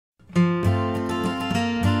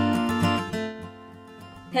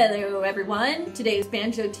Hello everyone! Today's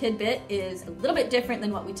Banjo Tidbit is a little bit different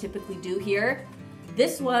than what we typically do here.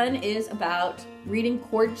 This one is about reading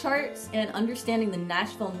chord charts and understanding the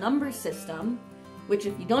Nashville number system, which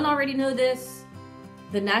if you don't already know this,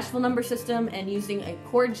 the Nashville number system and using a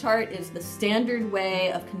chord chart is the standard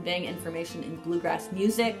way of conveying information in bluegrass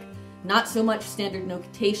music. Not so much standard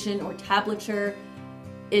notation or tablature.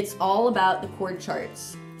 It's all about the chord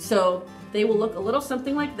charts. So they will look a little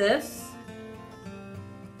something like this.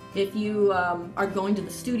 If you are going to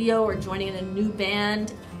the studio or joining in a new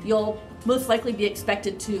band, you'll most likely be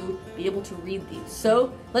expected to be able to read these.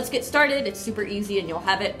 So let's get started. It's super easy and you'll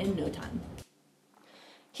have it in no time.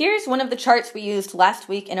 Here's one of the charts we used last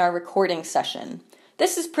week in our recording session.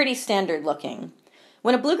 This is pretty standard looking.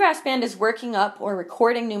 When a bluegrass band is working up or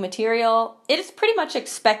recording new material, it is pretty much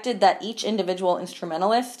expected that each individual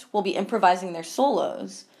instrumentalist will be improvising their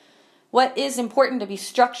solos. What is important to be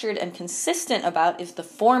structured and consistent about is the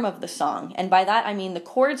form of the song, and by that I mean the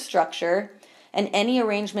chord structure and any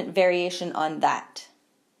arrangement variation on that.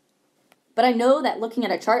 But I know that looking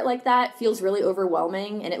at a chart like that feels really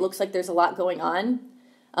overwhelming and it looks like there's a lot going on.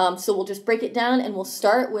 So we'll just break it down and we'll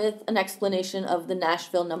start with an explanation of the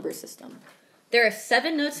Nashville number system. There are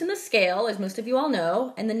 7 notes in the scale, as most of you all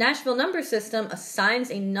know, and the Nashville number system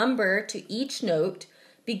assigns a number to each note,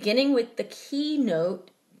 beginning with the key note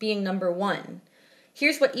being number 1.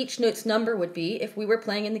 Here's what each note's number would be if we were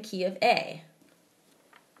playing in the key of A.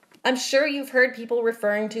 I'm sure you've heard people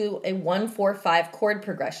referring to a 1-4-5 chord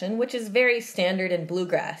progression, which is very standard in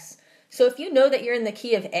bluegrass. So if you know that you're in the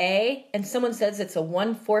key of A and someone says it's a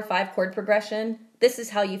 1-4-5 chord progression, this is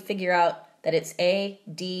how you figure out that it's A,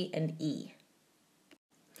 D, and E.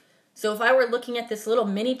 So if I were looking at this little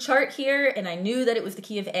mini chart here and I knew that it was the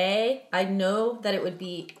key of A, I'd know that it would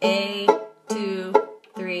be A, 2,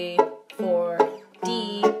 3, 4,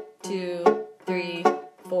 D, 2, 3,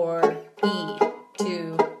 4, E,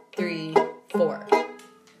 2, 3, 4.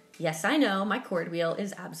 Yes, I know, my chord wheel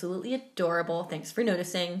is absolutely adorable. Thanks for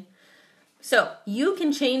noticing. So you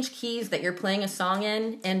can change keys that you're playing a song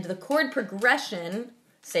in, and the chord progression,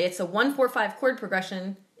 say it's a 1-4-5 chord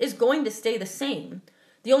progression, is going to stay the same.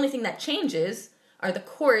 The only thing that changes are the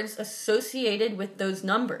chords associated with those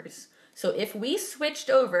numbers. So if we switched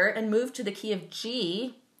over and moved to the key of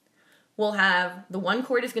G, we'll have the 1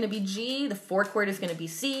 chord is going to be G, the 4 chord is going to be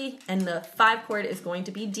C, and the 5 chord is going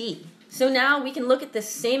to be D. So now we can look at this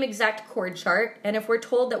same exact chord chart, and if we're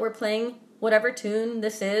told that we're playing whatever tune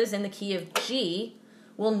this is in the key of G,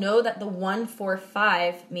 we'll know that the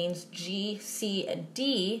 1-4-5 means G, C, and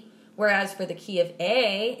D, whereas for the key of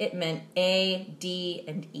A, it meant A, D,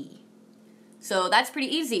 and E. So that's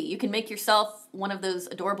pretty easy. You can make yourself one of those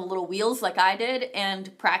adorable little wheels like I did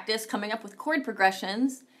and practice coming up with chord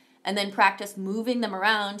progressions and then practice moving them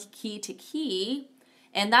around key to key.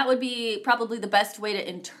 And that would be probably the best way to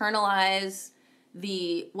internalize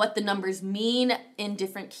what the numbers mean in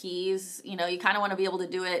different keys. You know, you kind of want to be able to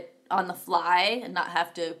do it on the fly and not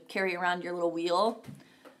have to carry around your little wheel.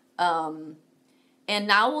 And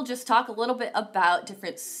now we'll just talk a little bit about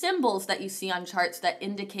different symbols that you see on charts that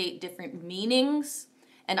indicate different meanings.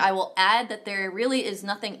 And I will add that there really is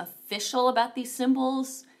nothing official about these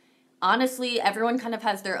symbols. Honestly, everyone kind of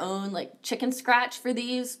has their own like chicken scratch for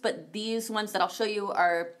these, but these ones that I'll show you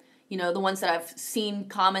are, you know, the ones that I've seen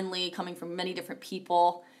commonly coming from many different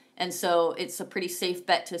people. And so it's a pretty safe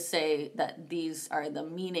bet to say that these are the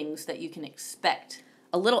meanings that you can expect.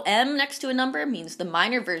 A little M next to a number means the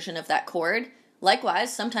minor version of that chord.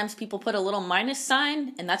 Likewise, sometimes people put a little minus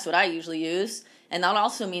sign, and that's what I usually use, and that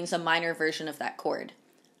also means a minor version of that chord.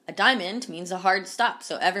 A diamond means a hard stop,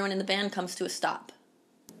 so everyone in the band comes to a stop.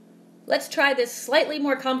 Let's try this slightly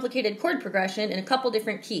more complicated chord progression in a couple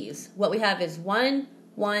different keys. What we have is 1,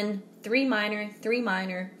 1, 3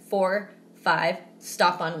 minor, 4, 5,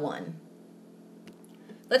 stop on 1.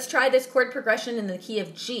 Let's try this chord progression in the key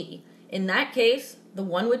of G. In that case, the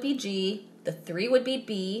 1 would be G, the 3 would be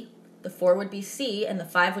B, the 4 would be C, and the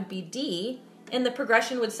 5 would be D, and the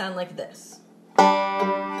progression would sound like this.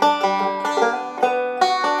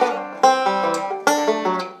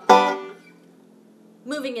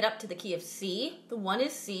 Moving it up to the key of C, the 1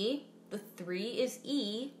 is C, the 3 is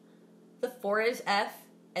E, the 4 is F,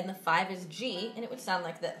 and the 5 is G, and it would sound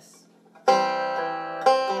like this.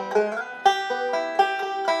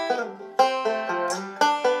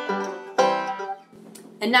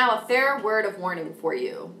 And now a fair word of warning for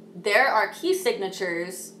you. There are key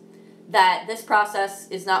signatures that this process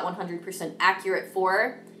is not 100% accurate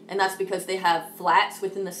for, and that's because they have flats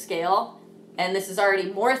within the scale, and this is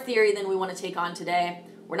already more theory than we want to take on today.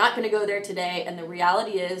 We're not going to go there today, and the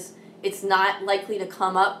reality is it's not likely to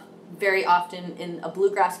come up very often in a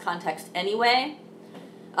bluegrass context anyway.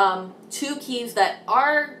 Two keys that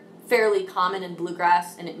are fairly common in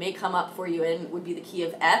bluegrass, and it may come up for you in, would be the key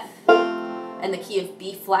of F and the key of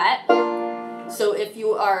B flat. So if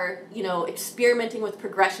you are, experimenting with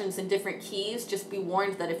progressions in different keys, just be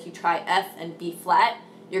warned that if you try F and B flat,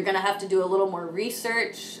 you're going to have to do a little more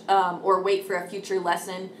research or wait for a future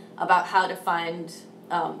lesson about how to find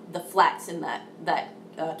the flats in that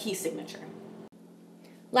key signature.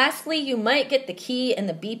 Lastly, you might get the key and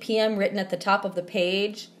the BPM written at the top of the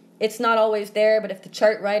page. It's not always there, but if the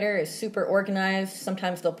chart writer is super organized,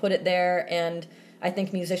 sometimes they'll put it there, and I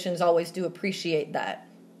think musicians always do appreciate that.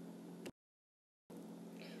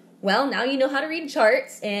 Well, now you know how to read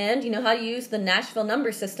charts, and you know how to use the Nashville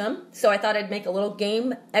number system, so I thought I'd make a little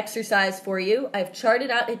game exercise for you. I've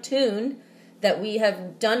charted out a tune that we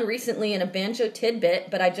have done recently in a Banjo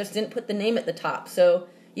Tidbit, but I just didn't put the name at the top, so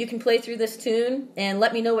you can play through this tune and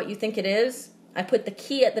let me know what you think it is. I put the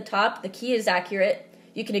key at the top. The key is accurate.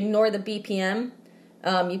 You can ignore the BPM.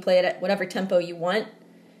 You play it at whatever tempo you want.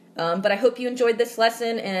 But I hope you enjoyed this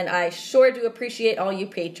lesson, and I sure do appreciate all you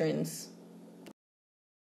patrons.